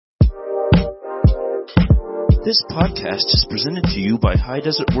This podcast is presented to you by High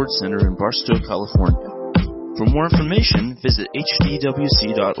Desert Word Center in Barstow, California. For more information, visit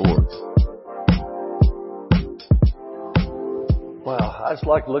hdwc.org. Wow, I just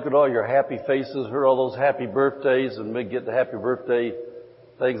like to look at all your happy faces, hear all those happy birthdays, and maybe get the happy birthday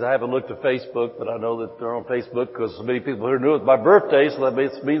things. I haven't looked at Facebook, but I know that they're on Facebook because so many people here knew it was my birthday, so that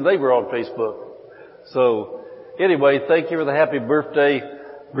means they were on Facebook. So anyway, thank you for the happy birthday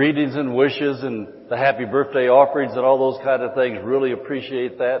greetings and wishes and the happy birthday offerings and all those kind of things. Really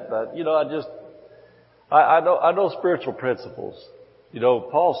appreciate that. But, I know spiritual principles.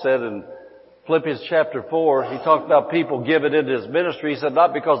 Paul said in Philippians chapter 4, he talked about people giving into his ministry. He said,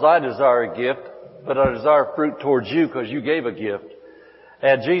 not because I desire a gift, but I desire fruit towards you because you gave a gift.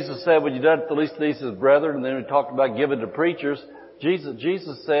 And Jesus said, when you done it to the least of these his brethren, and then we talked about giving to preachers,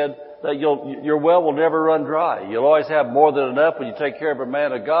 Jesus said that your well will never run dry. You'll always have more than enough when you take care of a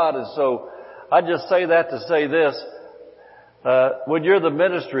man of God. And so I just say that to say this. When you're the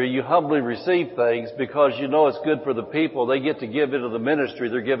ministry, you humbly receive things because you know it's good for the people. They get to give into the ministry.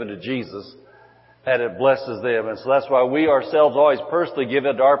 They're given to Jesus. And it blesses them. And so that's why we ourselves always personally give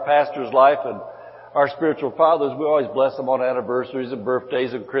into our pastor's life and our spiritual fathers. We always bless them on anniversaries and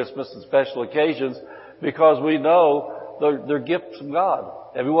birthdays and Christmas and special occasions because we know they're gifts from God.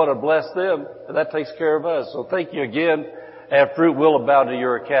 And we want to bless them, and that takes care of us. So thank you again. And fruit will abound to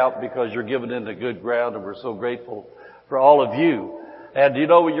your account because you're given into good ground, and we're so grateful for all of you. And do you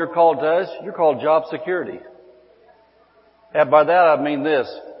know what you're called to us? You're called job security. And by that I mean this.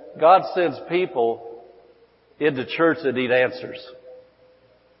 God sends people into church that need answers.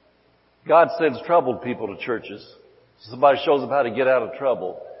 God sends troubled people to churches. Somebody shows them how to get out of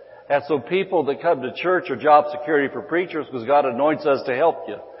trouble. And so people that come to church are job security for preachers because God anoints us to help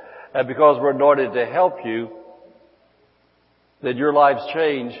you. And because we're anointed to help you, then your lives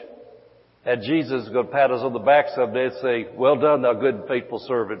change. And Jesus is going to pat us on the back someday and say, well done, thou good and faithful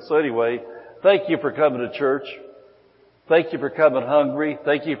servant. So anyway, thank you for coming to church. Thank you for coming hungry.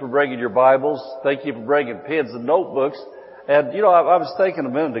 Thank you for bringing your Bibles. Thank you for bringing pens and notebooks. And, I was thinking a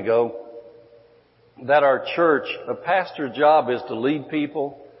minute ago that our church, a pastor's job is to lead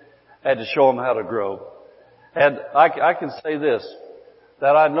people and to show them how to grow. And I can say this,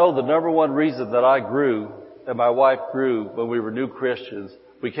 that I know the number one reason that I grew and my wife grew when we were new Christians,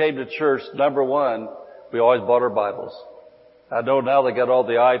 we came to church, number one, we always bought our Bibles. I know now they got all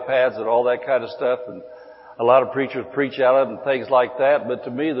the iPads and all that kind of stuff, and a lot of preachers preach out of it and things like that, but to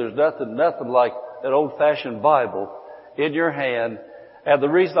me there's nothing like an old-fashioned Bible in your hand. And the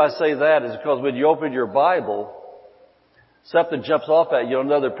reason I say that is because when you open your Bible, something jumps off at you on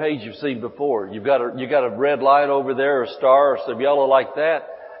another page you've seen before. You got a red line over there, or a star, or some yellow like that,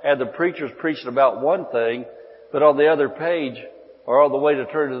 and the preacher's preaching about one thing, but on the other page, or on the way to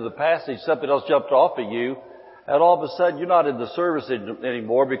turn to the passage, something else jumped off at you, and all of a sudden you're not in the service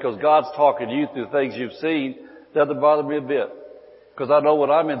anymore because God's talking to you through things you've seen. Doesn't bother me a bit. Because I know when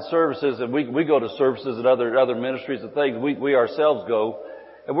I'm in services, and we go to services and other ministries and things, we ourselves go,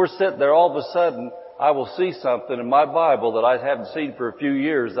 and we're sitting there, all of a sudden, I will see something in my Bible that I haven't seen for a few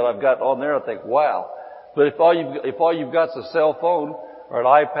years that I've got on there. I think, wow. But if all you've got is a cell phone or an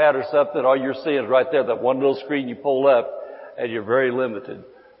iPad or something, all you're seeing is right there, that one little screen you pull up, and you're very limited.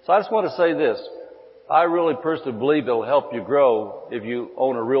 So I just want to say this. I really personally believe it'll help you grow if you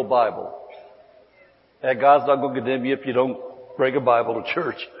own a real Bible. And God's not going to condemn you if you don't bring a Bible to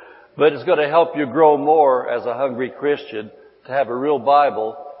church. But it's going to help you grow more as a hungry Christian to have a real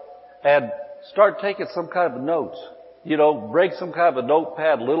Bible and start taking some kind of notes. Break some kind of a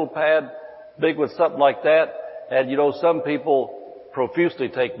notepad, little pad, big one, something like that. And some people profusely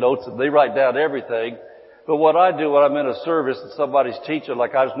take notes and they write down everything. But what I do when I'm in a service and somebody's teaching,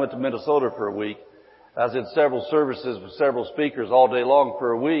 like I just went to Minnesota for a week. I was in several services with several speakers all day long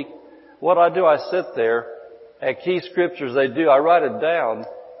for a week. What I do, I sit there and key scriptures I write it down.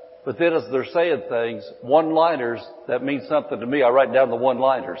 But then as they're saying things, one-liners that mean something to me, I write down the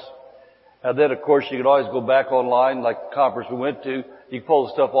one-liners. And then, of course, you can always go back online, like the conference we went to. You can pull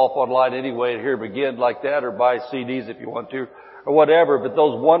the stuff off online anyway and hear them again like that, or buy CDs if you want to, or whatever. But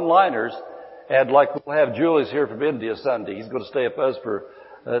those one-liners, and like we'll have Julius here from India Sunday. He's going to stay with us for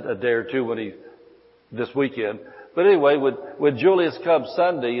a day or two this weekend. But anyway, when Julius comes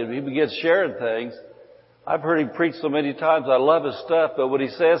Sunday and he begins sharing things, I've heard him preach so many times. I love his stuff, but when he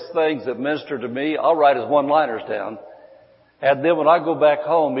says things that minister to me, I'll write his one-liners down. And then when I go back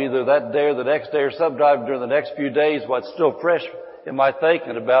home, either that day or the next day or sometime during the next few days, what's still fresh in my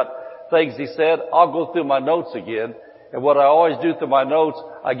thinking about things he said, I'll go through my notes again. And what I always do through my notes,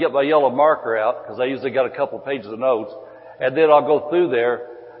 I get my yellow marker out, because I usually got a couple pages of notes, and then I'll go through there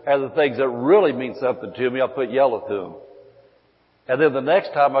And the things that really mean something to me, I put yellow to them. And then the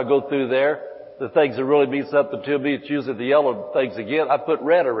next time I go through there, the things that really mean something to me, it's usually the yellow things again, I put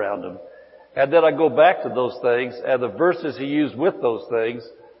red around them. And then I go back to those things, and the verses he used with those things,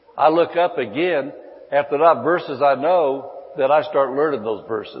 I look up again. After not verses I know, then I start learning those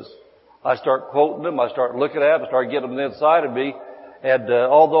verses. I start quoting them, I start looking at them, I start getting them inside of me. And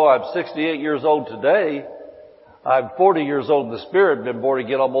although I'm 68 years old today, I'm 40 years old in the Spirit, been born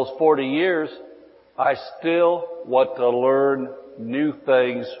again almost 40 years, I still want to learn new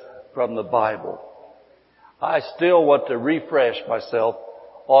things from the Bible. I still want to refresh myself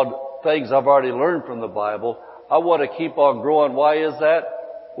on things I've already learned from the Bible. I want to keep on growing. Why is that?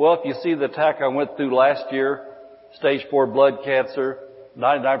 Well, if you see the attack I went through last year, stage 4 blood cancer,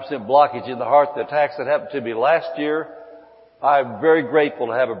 99% blockage in the heart, the attacks that happened to me last year, I'm very grateful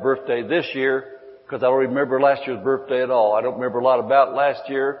to have a birthday this year because I don't remember last year's birthday at all. I don't remember a lot about last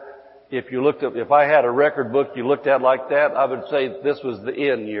year. If I had a record book you looked at like that, I would say this was the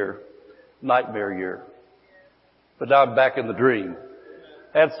end year, nightmare year. But now I'm back in the dream.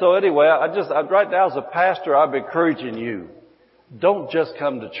 And so anyway, right now as a pastor, I'm encouraging you. Don't just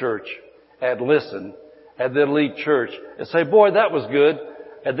come to church and listen and then leave church and say, boy, that was good.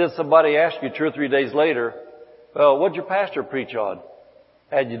 And then somebody asks you 2 or 3 days later, well, what'd your pastor preach on?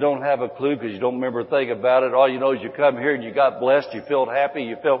 And you don't have a clue because you don't remember a thing about it. All you know is you come here and you got blessed, you felt happy,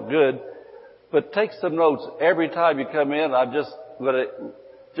 you felt good. But take some notes every time you come in. I'm just going to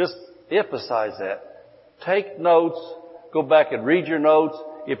just emphasize that. Take notes. Go back and read your notes.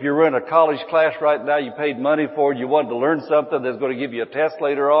 If you're in a college class right now, you paid money for it, you wanted to learn something that's going to give you a test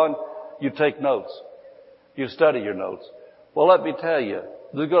later on, you take notes. You study your notes. Well, let me tell you,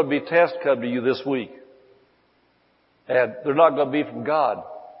 there's going to be tests come to you this week. And they're not going to be from God.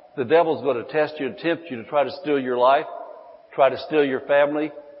 The devil's going to test you and tempt you to try to steal your life, try to steal your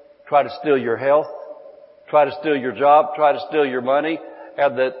family, try to steal your health, try to steal your job, try to steal your money.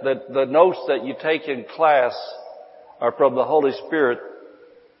 And the notes that you take in class are from the Holy Spirit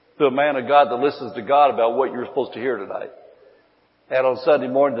to a man of God that listens to God about what you're supposed to hear tonight. And on Sunday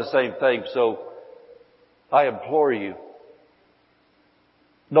morning, the same thing. So I implore you,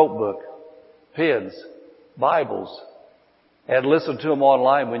 notebook, pens, Bibles, and listen to them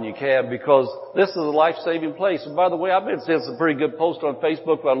online when you can, because this is a life-saving place. And by the way, I've been seeing some pretty good posts on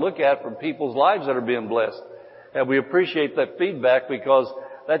Facebook I look at from people's lives that are being blessed. And we appreciate that feedback because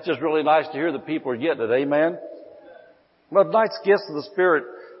that's just really nice to hear that people are getting it. Amen? Well, tonight's Gifts of the Spirit,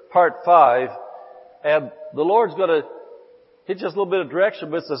 Part 5. And the Lord's going to hit just a little bit of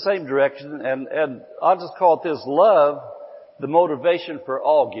direction, but it's the same direction. And I'll just call it this: love, the motivation for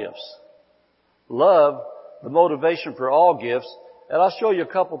all gifts. Love, the motivation for all gifts. And I'll show you a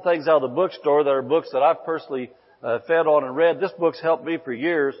couple things out of the bookstore that are books that I've personally fed on and read. This book's helped me for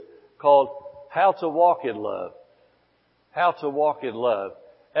years, called How to Walk in Love. How to Walk in Love.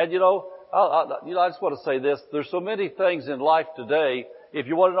 And I just want to say this. There's so many things in life today. If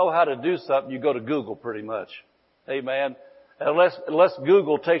you want to know how to do something, you go to Google pretty much. Amen. Unless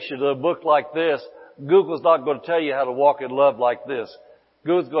Google takes you to a book like this, Google's not going to tell you how to walk in love like this.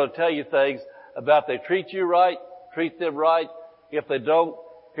 Google's going to tell you things about they treat you right, treat them right. If they don't,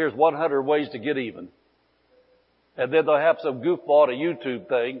 here's 100 ways to get even. And then they'll have some goofball on a YouTube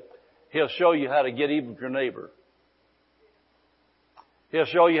thing. He'll show you how to get even with your neighbor. He'll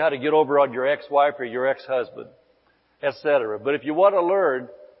show you how to get over on your ex-wife or your ex-husband, etc. But if you want to learn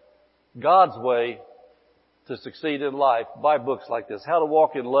God's way to succeed in life, buy books like this. How to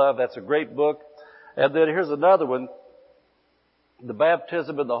Walk in Love, that's a great book. And then here's another one. The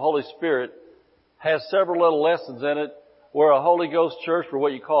Baptism in the Holy Spirit has several little lessons in it. We're a Holy Ghost church. We're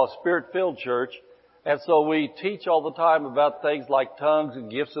what you call a Spirit-filled church. And so we teach all the time about things like tongues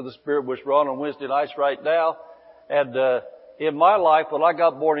and gifts of the Spirit, which we're on Wednesday nights right now. And in my life, when I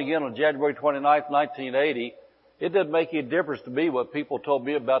got born again on January 29th, 1980, it didn't make any difference to me what people told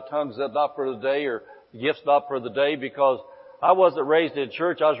me about tongues that not for the day or gifts not for the day, because I wasn't raised in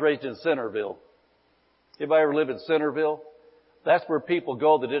church. I was raised in Centerville. Anybody ever live in Centerville? That's where people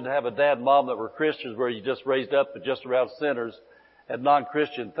go that didn't have a dad and mom that were Christians, where you just raised up just around sinners and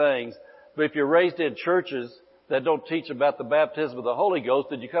non-Christian things. But if you're raised in churches that don't teach about the baptism of the Holy Ghost,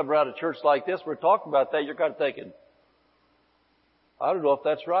 and you come around a church like this, we're talking about that, you're kind of thinking, I don't know if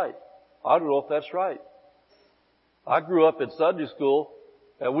that's right. I don't know if that's right. I grew up in Sunday school,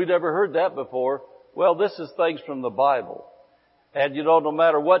 and we never heard that before. Well, this is things from the Bible. And no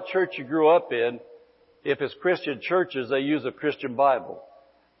matter what church you grew up in, if it's Christian churches, they use a Christian Bible.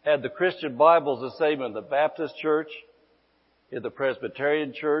 And the Christian Bible is the same in the Baptist church, in the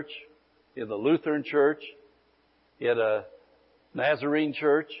Presbyterian church, in the Lutheran church, in a Nazarene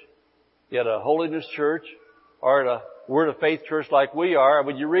church, at a holiness church, or at a Word of Faith church like we are,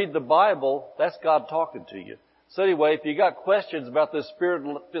 when you read the Bible, that's God talking to you. So anyway, if you got questions about this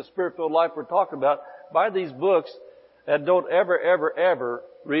spirit-filled life we're talking about, buy these books and don't ever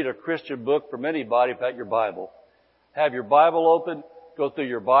read a Christian book from anybody about your Bible. Have your Bible open, go through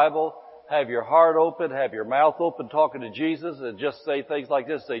your Bible, have your heart open, have your mouth open talking to Jesus, and just say things like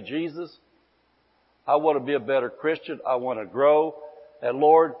this. Say, Jesus, I want to be a better Christian. I want to grow. And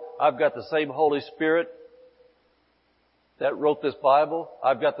Lord, I've got the same Holy Spirit that wrote this Bible.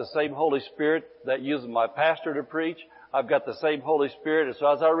 I've got the same Holy Spirit that uses my pastor to preach. I've got the same Holy Spirit. And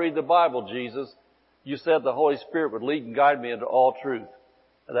so as I read the Bible, Jesus, you said the Holy Spirit would lead and guide me into all truth.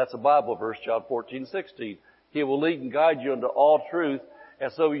 And that's a Bible verse, John 14:16. He will lead and guide you into all truth.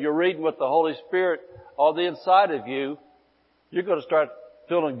 And so you're reading with the Holy Spirit on the inside of you, you're going to start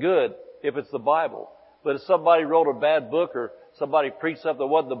feeling good if it's the Bible. But if somebody wrote a bad book or somebody preached something that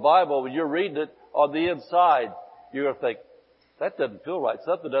wasn't the Bible, when you're reading it on the inside, you're going to think, that doesn't feel right.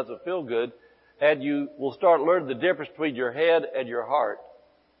 Something doesn't feel good. And you will start learning the difference between your head and your heart.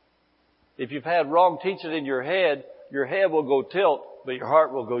 If you've had wrong teaching in your head will go tilt, but your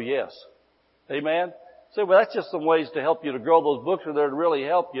heart will go yes. Amen? So, well, that's just some ways to help you to grow. Those books are there to really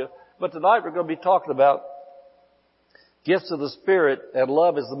help you. But tonight we're going to be talking about gifts of the Spirit, and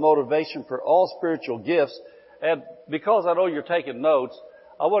love is the motivation for all spiritual gifts. And because I know you're taking notes,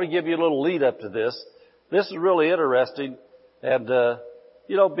 I want to give you a little lead up to this. This is really interesting. And,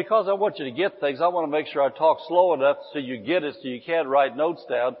 because I want you to get things, I want to make sure I talk slow enough so you get it, so you can't write notes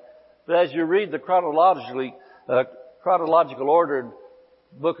down. But as you read the chronological ordered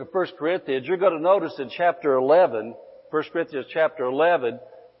book of 1 Corinthians, you're going to notice in chapter 11, 1 Corinthians chapter 11,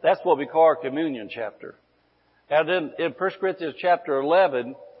 that's what we call our communion chapter. And then in 1 Corinthians chapter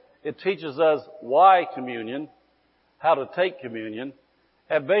 11, it teaches us why communion, how to take communion,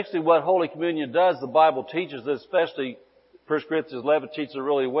 and basically what Holy Communion does, the Bible teaches, especially 1 Corinthians 11 teaches it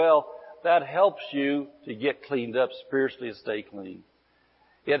really well, that helps you to get cleaned up spiritually and stay clean.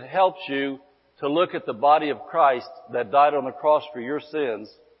 It helps you to look at the body of Christ that died on the cross for your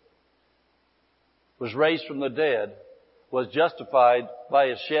sins, was raised from the dead, was justified by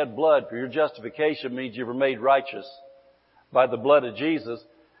His shed blood. For your justification means you were made righteous by the blood of Jesus.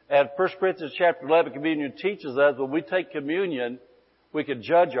 And 1 Corinthians chapter 11 communion teaches us when we take communion, we can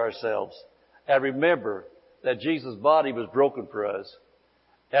judge ourselves and remember that Jesus' body was broken for us.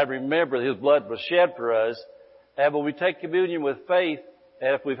 And remember His blood was shed for us. And when we take communion with faith,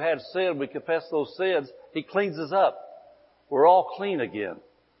 and if we've had sin, we confess those sins, He cleans us up. We're all clean again.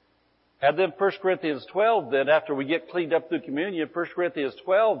 And then 1 Corinthians 12 then, after we get cleaned up through communion, 1 Corinthians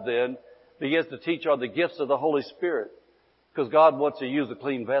 12 then begins to teach on the gifts of the Holy Spirit. Because God wants to use a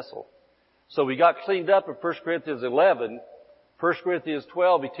clean vessel. So we got cleaned up in 1 Corinthians 11. 1 Corinthians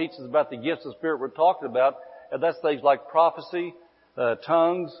 12, He teaches about the gifts of the Spirit we're talking about. And that's things like prophecy,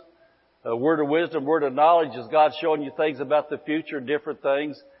 tongues, word of wisdom, word of knowledge, is God showing you things about the future, different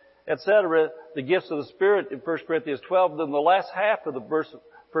things, etc. The gifts of the Spirit in 1 Corinthians 12. Then the last half of the verse,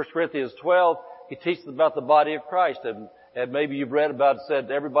 1 Corinthians 12, He teaches about the body of Christ. And maybe you've read about it, said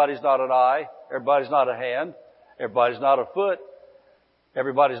everybody's not an eye, everybody's not a hand, everybody's not a foot,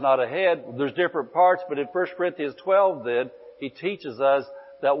 everybody's not a head. There's different parts, but in 1 Corinthians 12 then, He teaches us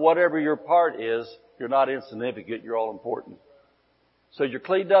that whatever your part is, you're not insignificant, you're all important. So you're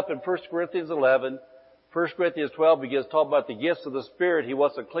cleaned up in 1 Corinthians 11. 1 Corinthians 12 begins talking about the gifts of the Spirit. He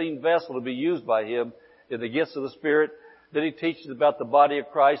wants a clean vessel to be used by Him in the gifts of the Spirit. Then He teaches about the body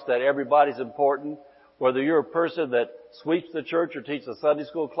of Christ, that everybody's important. Whether you're a person that sweeps the church or teaches a Sunday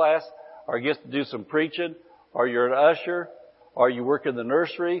school class, or gets to do some preaching, or you're an usher, or you work in the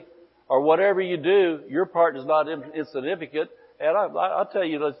nursery, or whatever you do, your part is not insignificant. And I'll tell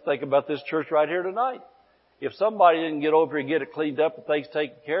you, let's think about this church right here tonight. If somebody didn't get over and get it cleaned up and things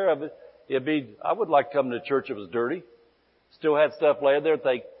taken care of, I would like to come to church if it was dirty. Still had stuff laying there,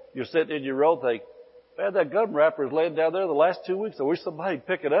 think, you're sitting in your row, think, man, that gum wrapper is laying down there the last 2 weeks. I wish somebody would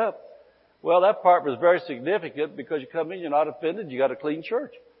pick it up. Well, that part was very significant because you come in, you're not offended, you got a clean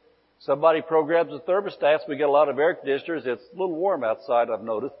church. Somebody programs the thermostats. We get a lot of air conditioners. It's a little warm outside, I've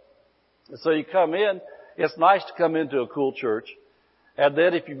noticed. And so you come in, it's nice to come into a cool church. And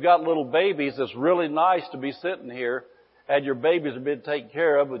then if you've got little babies, it's really nice to be sitting here and your babies have been taken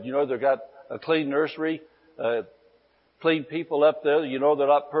care of. But they've got a clean nursery, clean people up there. They're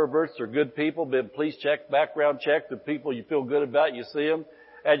not perverts. They're good people. Been police checked, background checked. The people you feel good about, you see them.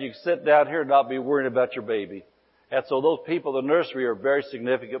 And you can sit down here and not be worrying about your baby. And so those people in the nursery are very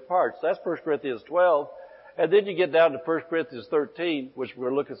significant parts. That's 1 Corinthians 12. And then you get down to 1 Corinthians 13, which we're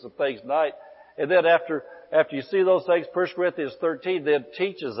going to look at some things tonight. And then after you see those things, 1 Corinthians 13 then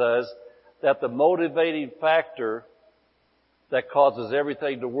teaches us that the motivating factor that causes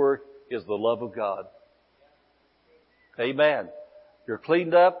everything to work is the love of God. Amen. You're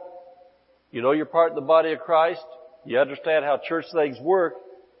cleaned up. You know you're part of the body of Christ. You understand how church things work.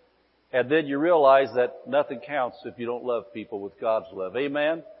 And then you realize that nothing counts if you don't love people with God's love.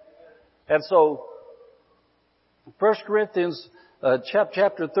 Amen? And so, 1 Corinthians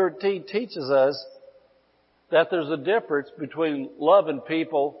chapter 13 teaches us that there's a difference between loving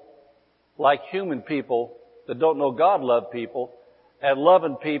people like human people that don't know God love people and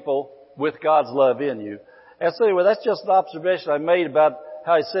loving people with God's love in you. And so anyway, that's just an observation I made about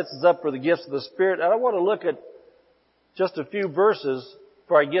how He sets us up for the gifts of the Spirit. And I want to look at just a few verses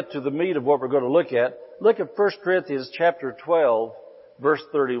before I get to the meat of what we're going to look at. Look at 1 Corinthians chapter 12, verse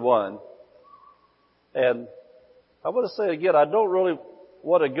 31. And I want to say again, I don't really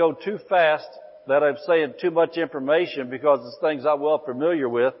want to go too fast that I'm saying too much information because it's things I'm well familiar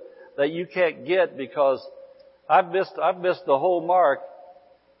with that you can't get because I've missed the whole mark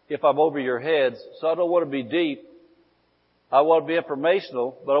if I'm over your heads. So I don't want to be deep. I want to be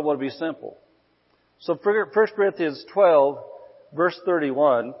informational, but I want to be simple. So 1 Corinthians 12, verse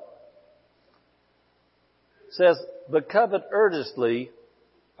 31 says, "But covet earnestly,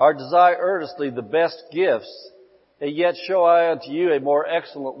 or desire earnestly the best gifts, and yet show I unto you a more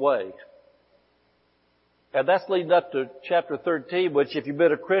excellent way." And that's leading up to chapter 13, which if you've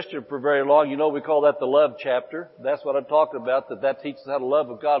been a Christian for very long, you know we call that the love chapter. That's what I'm talking about, that teaches how to love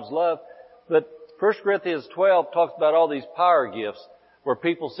with God's love. But 1 Corinthians 12 talks about all these power gifts where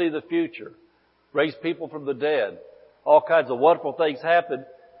people see the future, raise people from the dead. All kinds of wonderful things happen.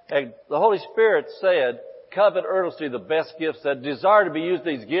 And the Holy Spirit said, covet earnestly the best gifts, that desire to be used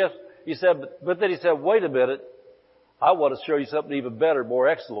these gifts. He said, but then He said, wait a minute. I want to show you something even better, more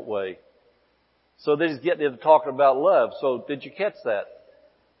excellent way. So then He's getting into talking about love. So did you catch that?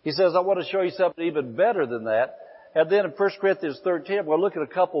 He says, I want to show you something even better than that. And then in 1 Corinthians 13, I'm going to look at a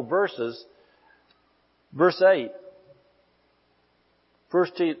couple verses. Verse 8.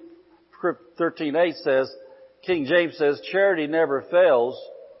 13:8 says, King James says, charity never fails.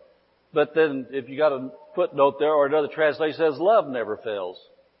 But then if you got a footnote there or another translation says, love never fails.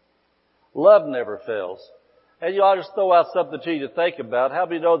 Love never fails. And I'll just throw out something to you to think about. How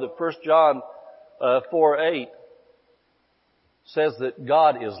many know that 1 John 4:8 says that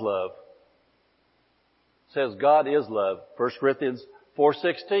God is love? It says God is love. 1 Corinthians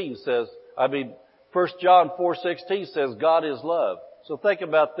 4:16 says, 1 John 4:16 says God is love. So think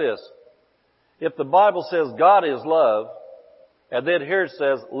about this. If the Bible says God is love, and then here it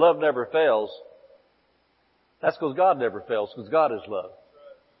says love never fails, that's because God never fails, because God is love.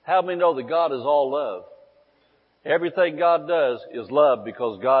 How many know that God is all love? Everything God does is love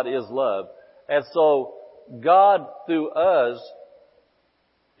because God is love. And so God through us,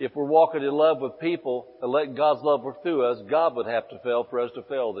 if we're walking in love with people and letting God's love work through us, God would have to fail for us to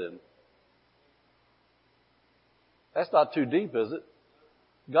fail then. That's not too deep, is it?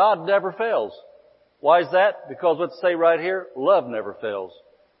 God never fails. Why is that? Because let's say right here, love never fails.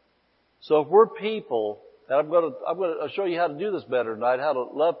 So if we're people, and I'm going to show you how to do this better tonight, how to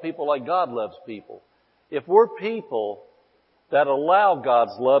love people like God loves people. If we're people that allow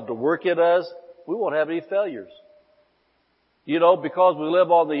God's love to work in us, we won't have any failures. You know, because we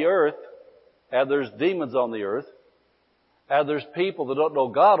live on the earth, and there's demons on the earth, and there's people that don't know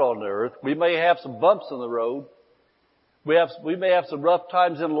God on the earth, we may have some bumps in the road. We may have some rough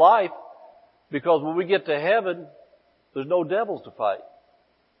times in life, because when we get to heaven, there's no devils to fight.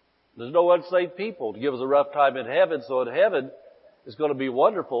 There's no unsaved people to give us a rough time in heaven, so in heaven, it's going to be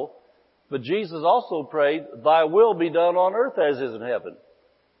wonderful. But Jesus also prayed, thy will be done on earth as is in heaven.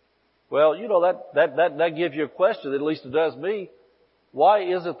 Well, you know, that gives you a question, at least it does me. Why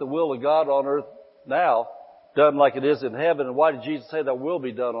isn't the will of God on earth now done like it is in heaven? And why did Jesus say that will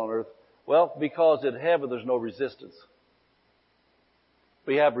be done on earth? Well, because in heaven there's no resistance.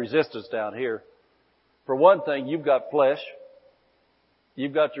 We have resistance down here. For one thing, you've got flesh.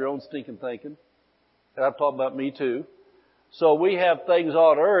 You've got your own stinking thinking. And I'm talking about me too. So we have things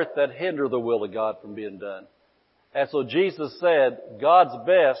on earth that hinder the will of God from being done. And so Jesus said, God's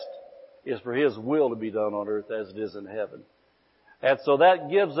best is for His will to be done on earth as it is in heaven. And so that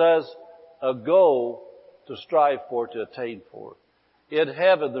gives us a goal to strive for, to attain for. In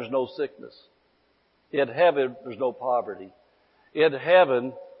heaven, there's no sickness. In heaven, there's no poverty. In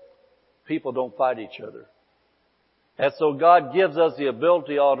heaven, people don't fight each other. And so God gives us the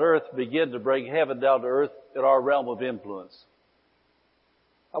ability on earth to begin to bring heaven down to earth in our realm of influence.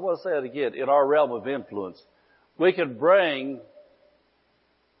 I want to say it again, in our realm of influence. We can bring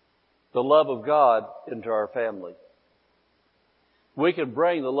the love of God into our family. We can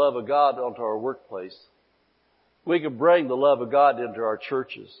bring the love of God onto our workplace. We can bring the love of God into our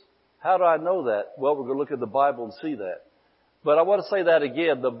churches. How do I know that? Well, we're going to look at the Bible and see that. But I want to say that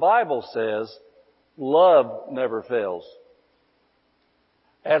again. The Bible says love never fails.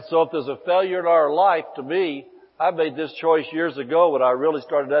 And so if there's a failure in our life, to me, I made this choice years ago when I really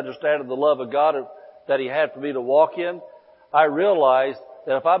started understanding the love of God that He had for me to walk in. I realized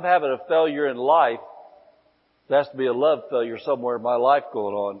that if I'm having a failure in life, there has to be a love failure somewhere in my life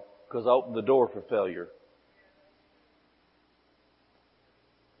going on, because I opened the door for failure.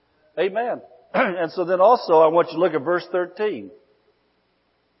 Amen. And so then also I want you to look at verse 13. It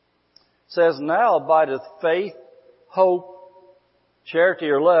says, now abideth faith, hope, charity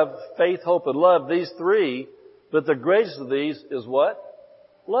or love, faith, hope, and love, these three, but the greatest of these is what?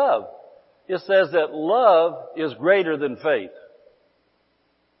 Love. It says that love is greater than faith.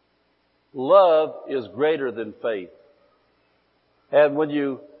 Love is greater than faith. And when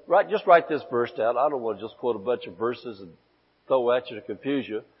you just write this verse down. I don't want to just quote a bunch of verses and throw at you to confuse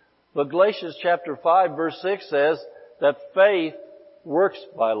you. But Galatians chapter 5 verse 6 says that faith works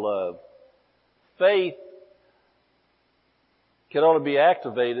by love. Faith can only be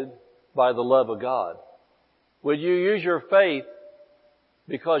activated by the love of God. When you use your faith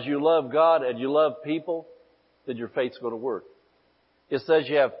because you love God and you love people, then your faith's going to work. It says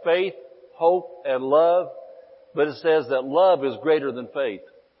you have faith, hope, and love, but it says that love is greater than faith.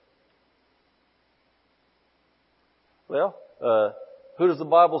 Well, who does the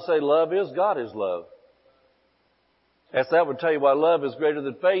Bible say love is? God is love. And that would tell you why love is greater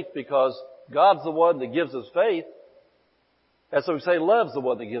than faith, because God's the one that gives us faith. And so we say love's the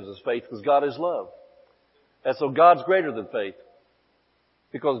one that gives us faith, because God is love. And so God's greater than faith,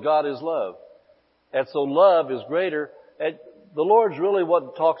 because God is love. And so love is greater. And the Lord's really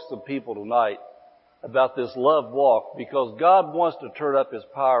what talks to people tonight about this love walk, because God wants to turn up His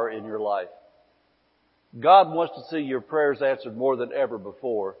power in your life. God wants to see your prayers answered more than ever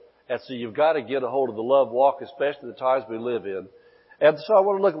before. And so you've got to get a hold of the love walk, especially the times we live in. And so I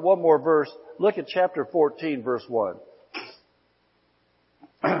want to look at one more verse. Look at chapter 14, verse 1.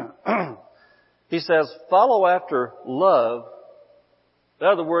 He says, follow after love. In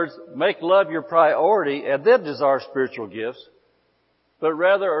other words, make love your priority and then desire spiritual gifts. But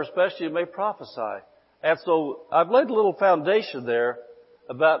rather, or especially, you may prophesy. And so I've laid a little foundation there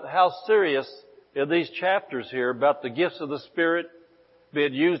about how serious in these chapters here about the gifts of the Spirit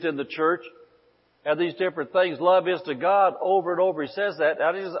being used in the church and these different things. Love is to God over and over. He says that.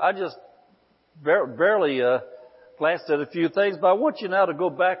 I just barely glanced at a few things, but I want you now to go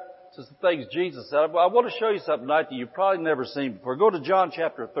back to some things Jesus said. I want to show you something tonight that you've probably never seen before. Go to John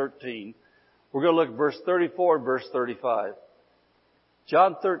chapter 13. We're going to look at verse 34 and verse 35.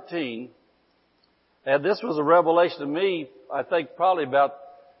 John 13. And this was a revelation to me, I think probably about,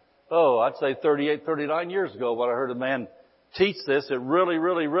 I'd say 38, 39 years ago when I heard a man teach this. It really,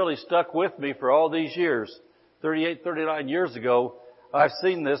 really, really stuck with me for all these years. 38, 39 years ago, I've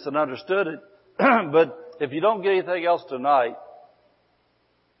seen this and understood it. But if you don't get anything else tonight,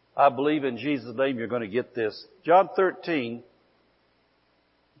 I believe in Jesus' name you're going to get this. John 13,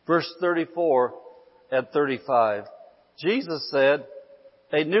 verse 34 and 35. Jesus said,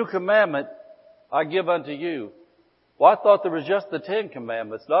 a new commandment I give unto you. Well, I thought there was just the 10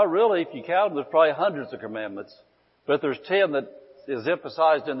 commandments. Not really. If you count them, there's probably hundreds of commandments. But there's 10 that is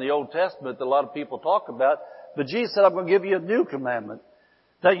emphasized in the Old Testament that a lot of people talk about. But Jesus said, I'm going to give you a new commandment,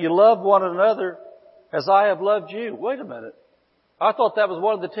 that you love one another as I have loved you. Wait a minute. I thought that was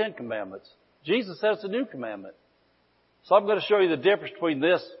one of the 10 commandments. Jesus says it's a new commandment. So I'm going to show you the difference between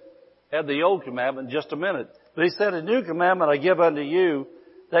this and the old commandment in just a minute. But He said, a new commandment I give unto you,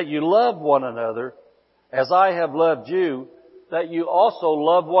 that you love one another as I have loved you, that you also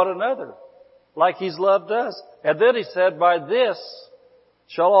love one another like He's loved us. And then He said, by this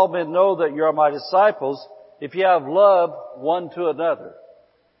shall all men know that you are my disciples, if you have love one to another.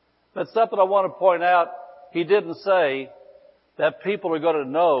 But something I want to point out, He didn't say that people are going to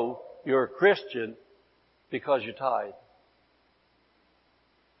know you're a Christian because you tithe.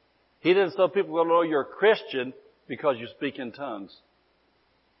 He didn't say people are going to know you're a Christian because you speak in tongues.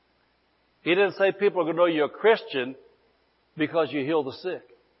 He didn't say people are going to know you're a Christian because you heal the sick.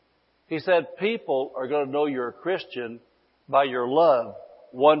 He said people are going to know you're a Christian by your love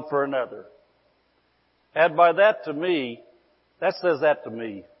one for another. And by that to me, that says that to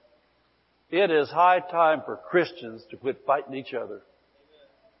me. It is high time for Christians to quit fighting each other.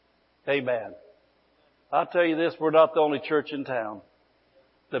 Amen. I'll tell you this, we're not the only church in town.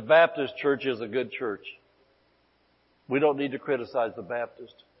 The Baptist church is a good church. We don't need to criticize the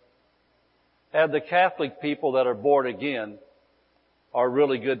Baptist. And the Catholic people that are born again are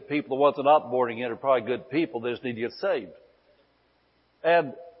really good people. The ones that are not born again are probably good people. They just need to get saved.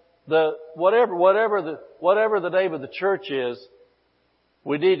 And whatever the name of the church is,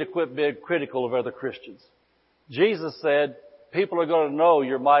 we need to quit being critical of other Christians. Jesus said, people are going to know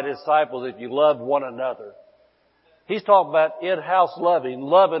you're my disciples if you love one another. He's talking about in-house loving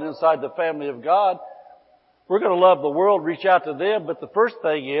inside the family of God. We're going to love the world, reach out to them, but the first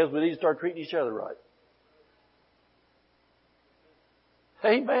thing is we need to start treating each other right.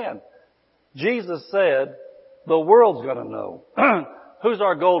 Amen. Jesus said, the world's going to know. Who's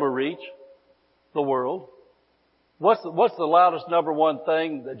our goal to reach? The world. What's the loudest number one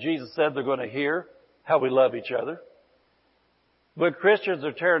thing that Jesus said they're going to hear? How we love each other. When Christians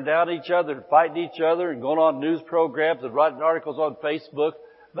are tearing down each other and fighting each other and going on news programs and writing articles on Facebook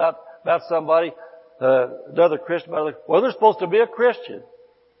about somebody, another Christian, well, they're supposed to be a Christian.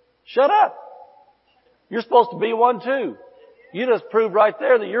 Shut up. You're supposed to be one too. You just proved right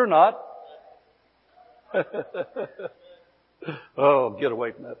there that you're not. Oh, get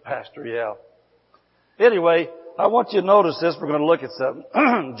away from that pastor, yeah. Anyway, I want you to notice this. We're going to look at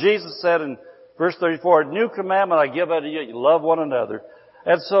something. Jesus said in verse 34, "New commandment I give unto you, you love one another."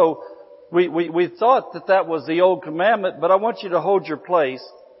 And so, we thought that was the old commandment, but I want you to hold your place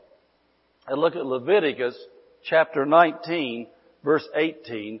and look at Leviticus chapter 19, verse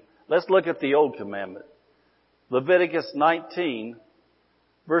 18. Let's look at the old commandment. Leviticus 19,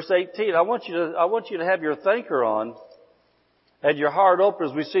 verse 18. I want you to have your thinker on and your heart open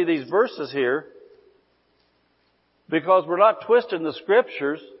as we see these verses here, because we're not twisting the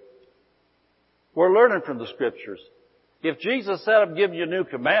Scriptures. We're learning from the Scriptures. If Jesus said, "I'm giving you a new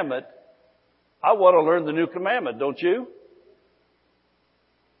commandment," I want to learn the new commandment, don't you?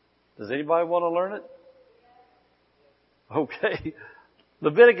 Does anybody want to learn it? Okay.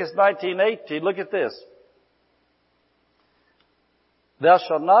 Leviticus 19:18, look at this. "Thou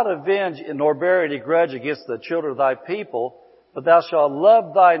shalt not avenge nor bear any grudge against the children of thy people, but thou shalt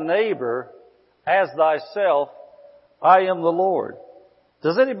love thy neighbor as thyself. I am the Lord."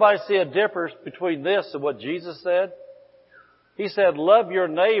 Does anybody see a difference between this and what Jesus said? He said, love your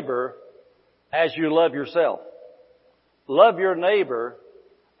neighbor as you love yourself. Love your neighbor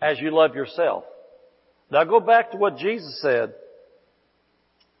as you love yourself. Now go back to what Jesus said.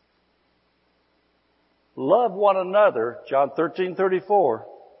 Love one another, John 13:34.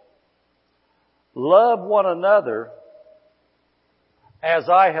 Love one another as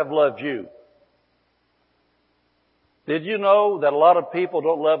I have loved you. Did you know that a lot of people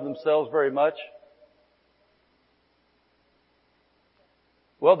don't love themselves very much?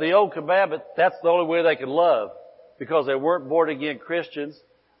 Well, the old commandment, that's the only way they could love, because they weren't born again Christians.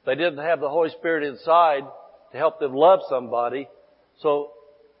 They didn't have the Holy Spirit inside to help them love somebody. So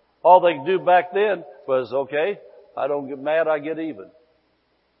all they could do back then was, okay, I don't get mad, I get even.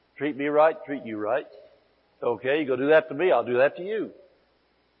 Treat me right, treat you right. Okay, you go do that to me, I'll do that to you.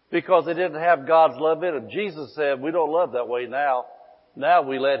 Because they didn't have God's love in them. Jesus said, we don't love that way now. Now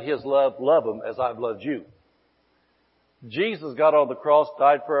we let His love them as I've loved you. Jesus got on the cross,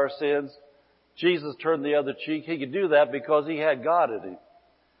 died for our sins. Jesus turned the other cheek. He could do that because He had God in Him.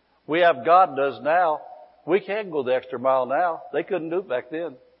 We have God in us now. We can go the extra mile now. They couldn't do it back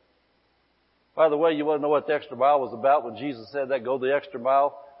then. By the way, you want to know what the extra mile was about when Jesus said that, go the extra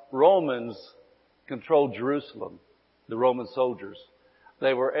mile? Romans controlled Jerusalem, the Roman soldiers.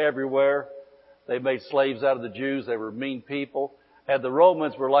 They were everywhere. They made slaves out of the Jews. They were mean people. And the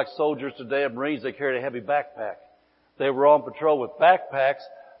Romans were like soldiers today and Marines. They carried a heavy backpack. They were on patrol with backpacks,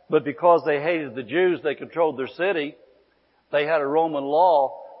 but because they hated the Jews, they controlled their city. They had a Roman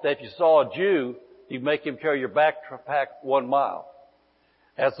law that if you saw a Jew, you'd make him carry your backpack 1 mile.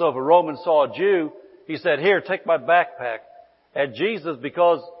 And so if a Roman saw a Jew, he said, here, take my backpack. And Jesus,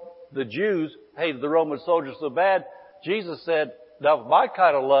 because the Jews hated the Roman soldiers so bad, Jesus said, now my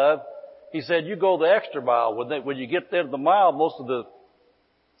kind of love, He said, you go the extra mile. When you get there to the mile, most of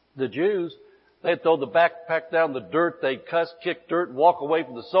the Jews, they'd throw the backpack down the dirt, they'd cuss, kick dirt, and walk away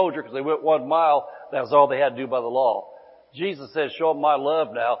from the soldier because they went 1 mile. That was all they had to do by the law. Jesus says, show them my love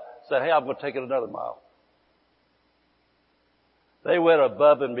now. Said, hey, I'm going to take it another mile. They went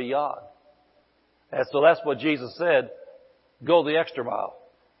above and beyond. And so that's what Jesus said, go the extra mile.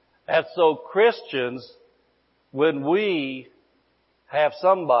 And so Christians, when we have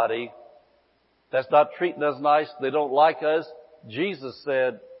somebody that's not treating us nice, they don't like us, Jesus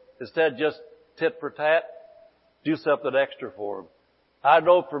said, instead of just tit for tat, do something extra for them. I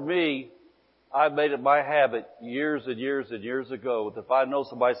know for me, I made it my habit years and years and years ago that if I know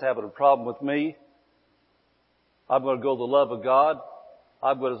somebody's having a problem with me, I'm going to go the love of God.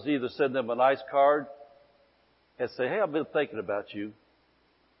 I'm going to either send them a nice card and say, hey, I've been thinking about you.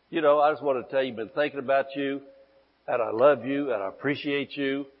 You know, I just want to tell you, I've been thinking about you, and I love you, and I appreciate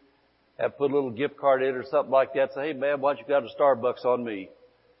you, and put a little gift card in or something like that. Say, hey, man, why don't you go to Starbucks on me?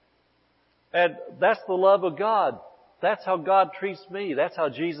 And that's the love of God. That's how God treats me. That's how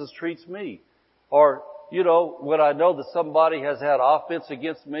Jesus treats me. Or, you know, when I know that somebody has had offense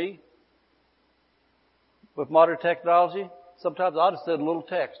against me with modern technology, sometimes I'll just send a little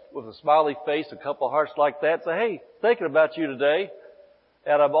text with a smiley face, a couple of hearts like that, say, hey, thinking about you today.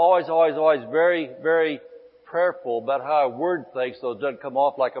 And I'm always very, very prayerful about how I word things so it doesn't come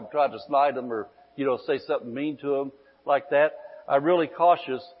off like I'm trying to snide them or, you know, say something mean to them like that. I'm really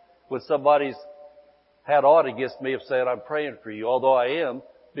cautious when somebody's had aught against me of saying, I'm praying for you, although I am,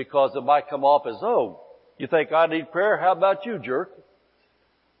 because it might come off as, oh, you think I need prayer? How about you, jerk?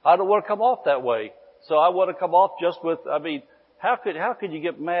 I don't want to come off that way. So I want to come off just with, I mean, how could you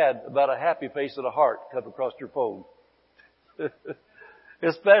get mad about a happy face and a heart come across your phone?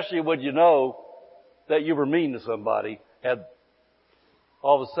 Especially when you know that you were mean to somebody and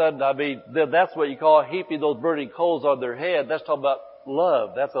all of a sudden, I mean, that's what you call heaping those burning coals on their head. That's talking about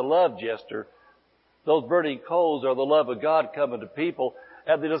love. That's a love gesture. Those burning coals are the love of God coming to people,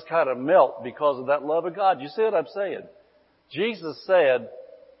 and they just kind of melt because of that love of God. You see what I'm saying? Jesus said,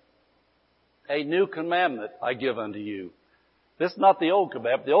 a new commandment I give unto you. This is not the old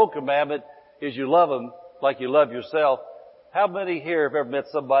commandment. The old commandment is you love them like you love yourself. How many here have ever met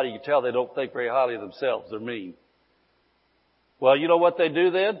somebody you tell they don't think very highly of themselves? They're mean. Well, you know what they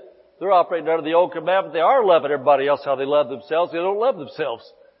do then? They're operating under the old commandment. They are loving everybody else how they love themselves. They don't love themselves.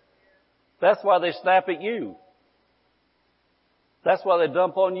 That's why they snap at you. That's why they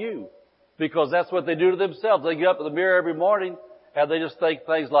dump on you. Because that's what they do to themselves. They get up in the mirror every morning and they just think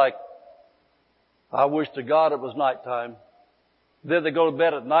things like, I wish to God it was nighttime. Then they go to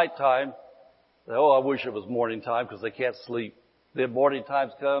bed at nighttime. Oh, I wish it was morning time because they can't sleep. Then morning time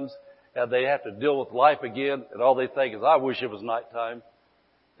comes and they have to deal with life again and all they think is, I wish it was nighttime.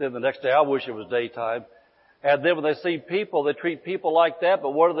 Then the next day, I wish it was daytime. And then when they see people, they treat people like that,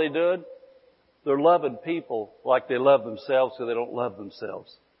 but what are they doing? They're loving people like they love themselves so they don't love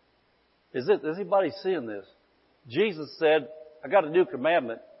themselves. Is anybody seeing this? Jesus said, I got a new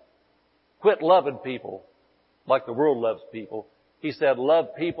commandment. Quit loving people like the world loves people. He said,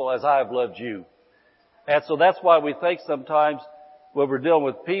 love people as I have loved you. And so that's why we think sometimes when we're dealing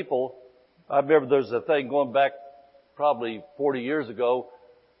with people, I remember there's a thing going back probably 40 years ago,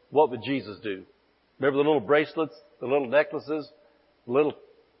 what would Jesus do? Remember the little bracelets, the little necklaces, the little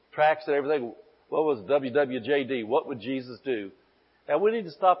tracks and everything? What was WWJD? What would Jesus do? And we need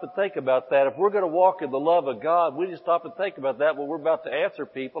to stop and think about that. If we're going to walk in the love of God, we need to stop and think about that when we're about to answer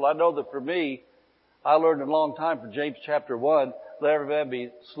people. I know that for me, I learned a long time from James chapter 1, let every man be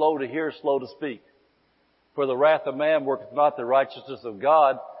slow to hear, slow to speak. For the wrath of man worketh not the righteousness of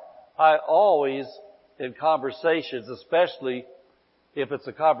God. I always, in conversations, especially if it's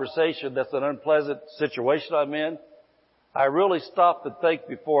a conversation that's an unpleasant situation I'm in, I really stop to think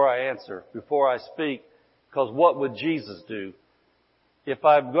before I answer, before I speak, because what would Jesus do? If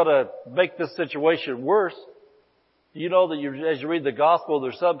I'm going to make this situation worse, you know that as you read the gospel,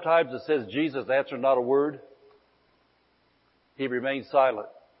 there's sometimes it says Jesus answered not a word. He remained silent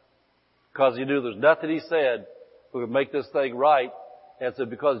because he knew there's nothing he said that would make this thing right. And so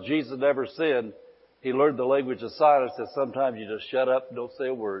because Jesus never sinned, he learned the language of silence that sometimes you just shut up and don't say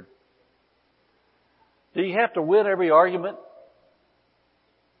a word. Do you have to win every argument?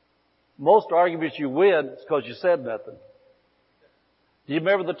 Most arguments you win is because you said nothing. Do you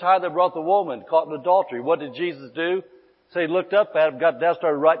remember the time they brought the woman caught in adultery? What did Jesus do? So he looked up at him, got down,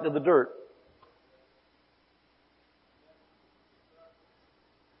 started writing in the dirt.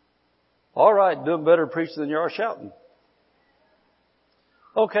 All right, doing better preaching than you are shouting.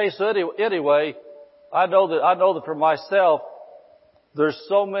 Okay, so anyway, I know that for myself, there's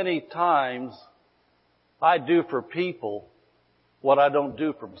so many times I do for people what I don't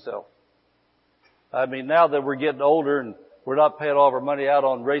do for myself. I mean, now that we're getting older and we're not paying all of our money out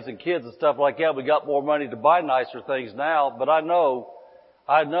on raising kids and stuff like that, we got more money to buy nicer things now. But I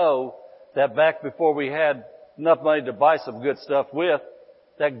know that back before we had enough money to buy some good stuff with,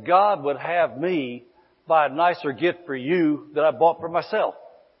 that God would have me buy a nicer gift for you than I bought for myself.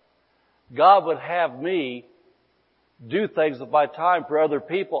 God would have me do things with my time for other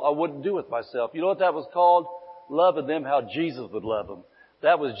people I wouldn't do with myself. You know what that was called? Loving them how Jesus would love them.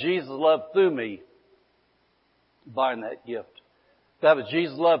 That was Jesus' love through me buying that gift. That was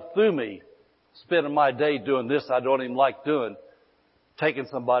Jesus' love through me spending my day doing this I don't even like doing. Taking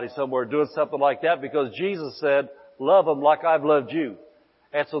somebody somewhere, doing something like that because Jesus said, love them like I've loved you.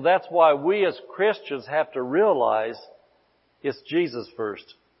 And so that's why we as Christians have to realize it's Jesus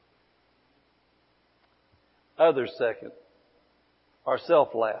first. Others second. Ourself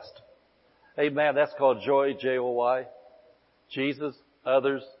last. Amen. That's called joy, J-O-Y. Jesus,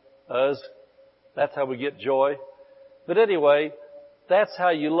 others, us. That's how we get joy. But anyway, that's how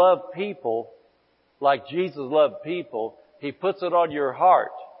you love people like Jesus loved people. He puts it on your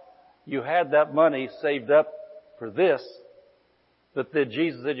heart. You had that money saved up for this, but then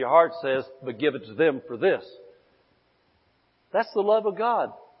Jesus in your heart says, but give it to them for this. That's the love of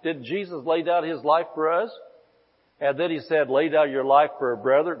God. Didn't Jesus lay down His life for us? And then He said, lay down your life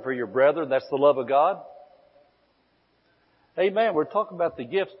for your brethren. That's the love of God. Amen. We're talking about the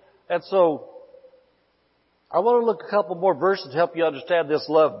gifts. And so, I want to look a couple more verses to help you understand this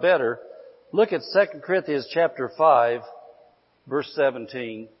love better. Look at 2 Corinthians chapter 5, verse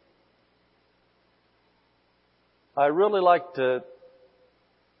 17. I really like to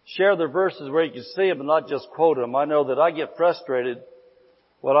share the verses where you can see them and not just quote them. I know that I get frustrated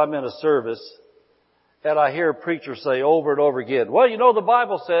when I'm in a service and I hear a preacher say over and over again, well, the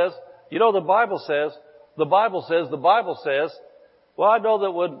Bible says, the Bible says, the Bible says, the Bible says. Well, I know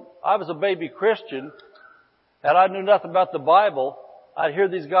that when I was a baby Christian and I knew nothing about the Bible, I'd hear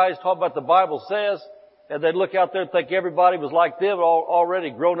these guys talk about the Bible says, and they'd look out there and think everybody was like them,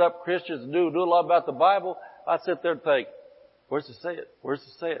 already grown-up Christians, knew a lot about the Bible. I'd sit there and think, where's it say it? Where's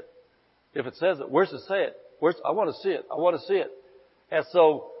it say it? If it says it, where's it say it? I want to see it. I want to see it. And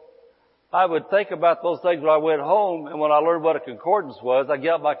so I would think about those things when I went home, and when I learned what a concordance was, I'd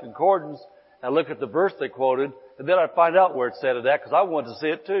get out my concordance and look at the verse they quoted, and then I'd find out where it said it at, because I wanted to see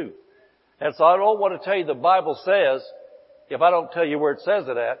it too. And so I don't want to tell you the Bible says if I don't tell you where it says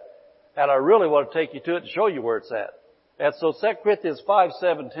it at, and I really want to take you to it and show you where it's at. And so 2 Corinthians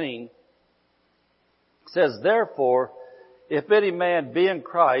 5:17 says, therefore, if any man be in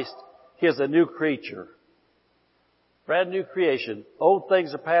Christ, he is a new creature. Brand new creation. Old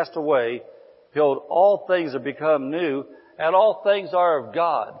things are passed away. Behold, all things are become new, and all things are of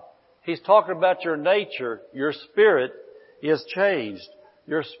God. He's talking about your nature. Your spirit is changed.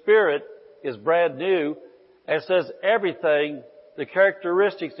 Your spirit is brand new. And it says everything, the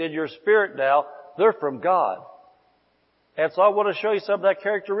characteristics in your spirit now, they're from God. And so I want to show you some of that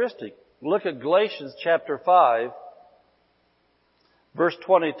characteristic. Look at Galatians chapter 5, verse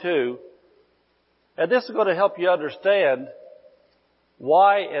 22. And this is going to help you understand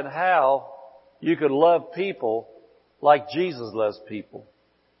why and how you can love people like Jesus loves people.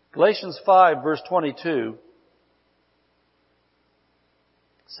 Galatians 5, verse 22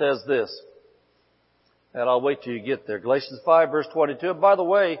 says this. And I'll wait till you get there. Galatians 5, verse 22. And by the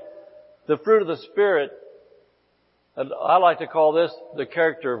way, the fruit of the Spirit, and I like to call this the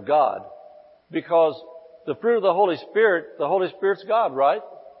character of God. Because the fruit of the Holy Spirit's God, right?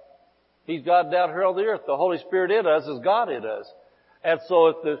 He's God down here on the earth. The Holy Spirit in us is God in us. And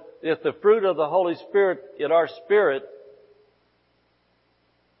so if the fruit of the Holy Spirit in our spirit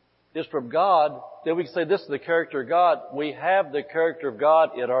is from God, then we can say this is the character of God. We have the character of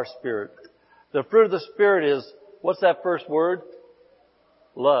God in our spirit. The fruit of the Spirit is, what's that first word?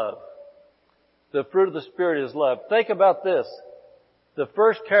 Love. The fruit of the Spirit is love. Think about this. The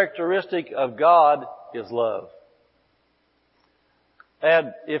first characteristic of God is love.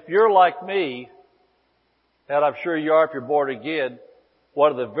 And if you're like me, and I'm sure you are if you're born again,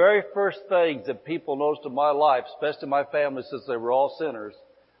 one of the very first things that people noticed in my life, especially my family since they were all sinners,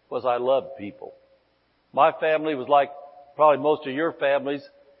 was I loved people. My family was like probably most of your families.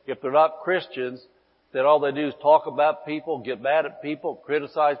 If they're not Christians, then all they do is talk about people, get mad at people,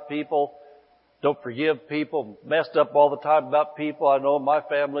 criticize people, don't forgive people, messed up all the time about people. I know in my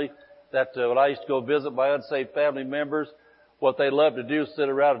family that when I used to go visit my unsaved family members, what they loved to do is sit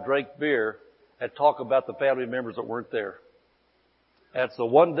around and drink beer and talk about the family members that weren't there. And so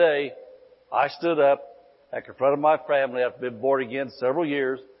one day, I stood up in front of my family after being born again several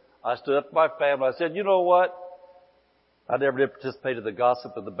years. I stood up to my family. I said, you know what? I never did participate in the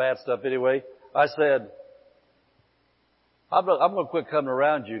gossip and the bad stuff anyway. I said, I'm going to quit coming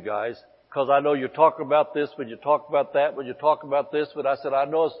around you guys because I know you're talking about this when you talk about that, when you talk about this. But I said, I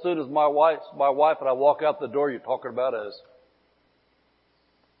know as soon as my wife and I walk out the door, you're talking about us.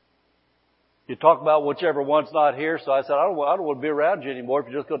 You talk about whichever one's not here. So I said, I don't want to be around you anymore if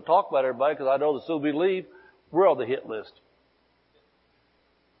you're just going to talk about everybody because I know as soon as we leave, we're on the hit list.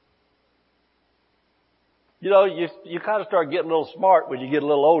 You know, you kind of start getting a little smart when you get a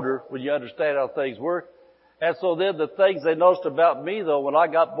little older, when you understand how things work. And so then the things they noticed about me, though, when I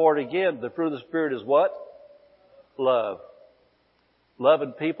got born again, the fruit of the Spirit is what? Love.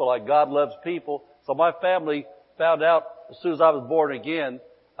 Loving people like God loves people. So my family found out as soon as I was born again,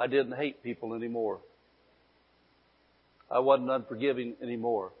 I didn't hate people anymore. I wasn't unforgiving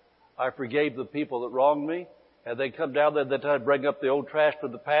anymore. I forgave the people that wronged me, and they come down there and they'd bring up the old trash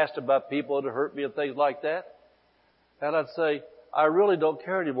from the past about people that hurt me and things like that. And I'd say, I really don't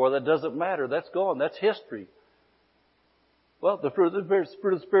care anymore. That doesn't matter. That's gone. That's history. Well, the fruit of the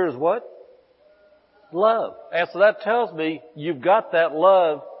Spirit is what? Love. And so that tells me you've got that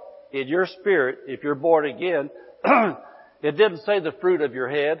love in your spirit if you're born again. It didn't say the fruit of your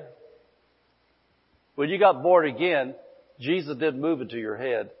head. When you got born again, Jesus didn't move into your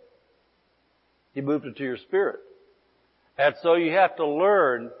head. He moved into your spirit. And so you have to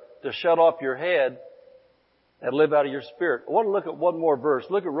learn to shut off your head and live out of your spirit. I want to look at one more verse.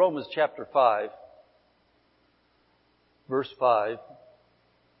 Look at Romans chapter 5. Verse 5.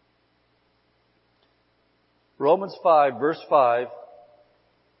 Romans 5, verse 5.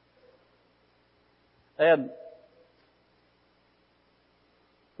 And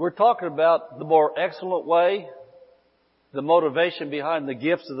we're talking about the more excellent way, the motivation behind the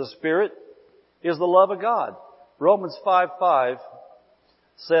gifts of the Spirit is the love of God. Romans 5:5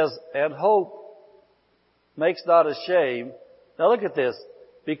 says, and hope makes not ashamed. Now look at this.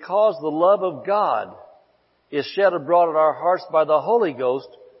 Because the love of God is shed abroad in our hearts by the Holy Ghost,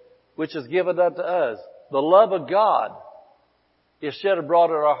 which is given unto us. The love of God is shed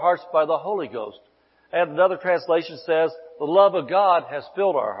abroad in our hearts by the Holy Ghost. And another translation says, the love of God has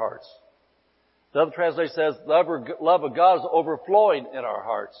filled our hearts. Another translation says, the love of God is overflowing in our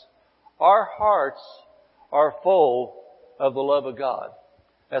hearts. Our hearts are full of the love of God.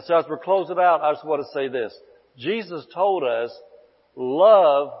 And so as we're closing out, I just want to say this. Jesus told us,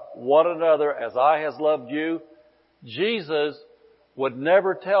 love one another as I has loved you. Jesus would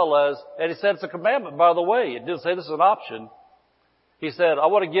never tell us, and He said it's a commandment, by the way. It didn't say this is an option. He said, I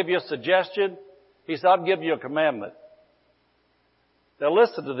want to give you a suggestion. He said, I'm giving you a commandment. Now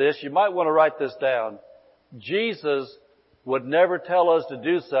listen to this. You might want to write this down. Jesus would never tell us to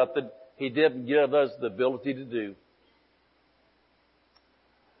do something He didn't give us the ability to do.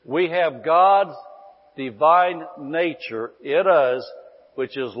 We have God's divine nature in us,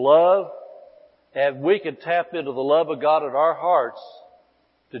 which is love, and we can tap into the love of God in our hearts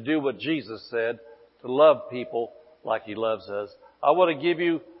to do what Jesus said, to love people like He loves us. I want to give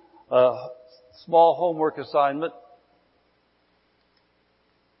you a small homework assignment.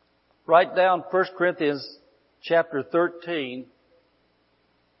 Write down 1 Corinthians chapter 13,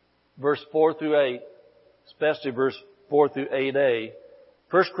 verse 4 through 8, especially verse 4 through 8a.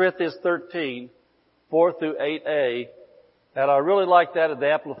 1 Corinthians 13, 4 through 8a. And I really like that in the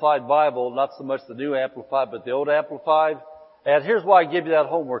Amplified Bible, not so much the New Amplified, but the Old Amplified. And here's why I give you that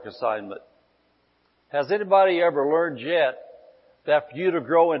homework assignment. Has anybody ever learned yet that for you to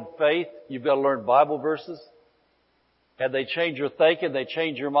grow in faith, you've got to learn Bible verses? And they change your thinking, they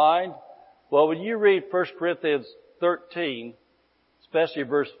change your mind? Well, when you read 1 Corinthians 13, especially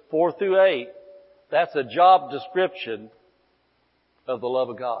verse 4 through 8, that's a job description of the love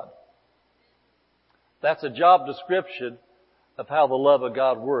of God. That's a job description of how the love of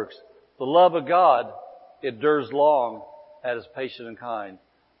God works. The love of God endures long and is patient and kind.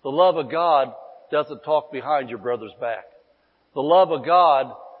 The love of God doesn't talk behind your brother's back. The love of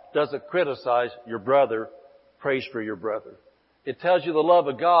God doesn't criticize your brother, praise for your brother. It tells you the love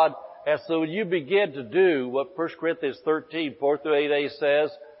of God, and so when you begin to do what 1 Corinthians 13, 4 through 8a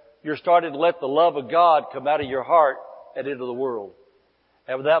says, you're starting to let the love of God come out of your heart and into the world.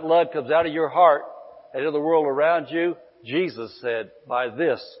 And when that love comes out of your heart and into the world around you, Jesus said, by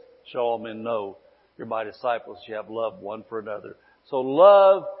this shall all men know you're my disciples. You have love one for another. So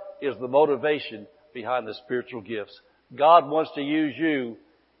love is the motivation behind the spiritual gifts. God wants to use you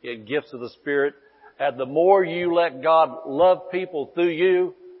in gifts of the Spirit. And the more you let God love people through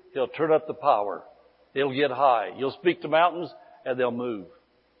you, He'll turn up the power. It'll get high. You'll speak to mountains and they'll move.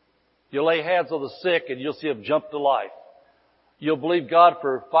 You'll lay hands on the sick and you'll see them jump to life. You'll believe God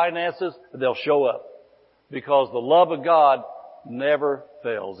for finances and they'll show up. Because the love of God never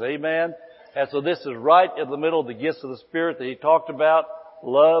fails. Amen? And so this is right in the middle of the gifts of the Spirit that He talked about.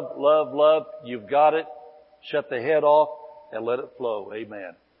 Love, love, love. You've got it. Shut the head off and let it flow.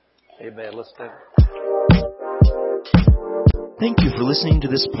 Amen. Amen. Let's stand. Thank you for listening to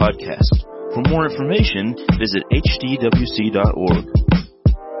this podcast. For more information, visit hdwc.org.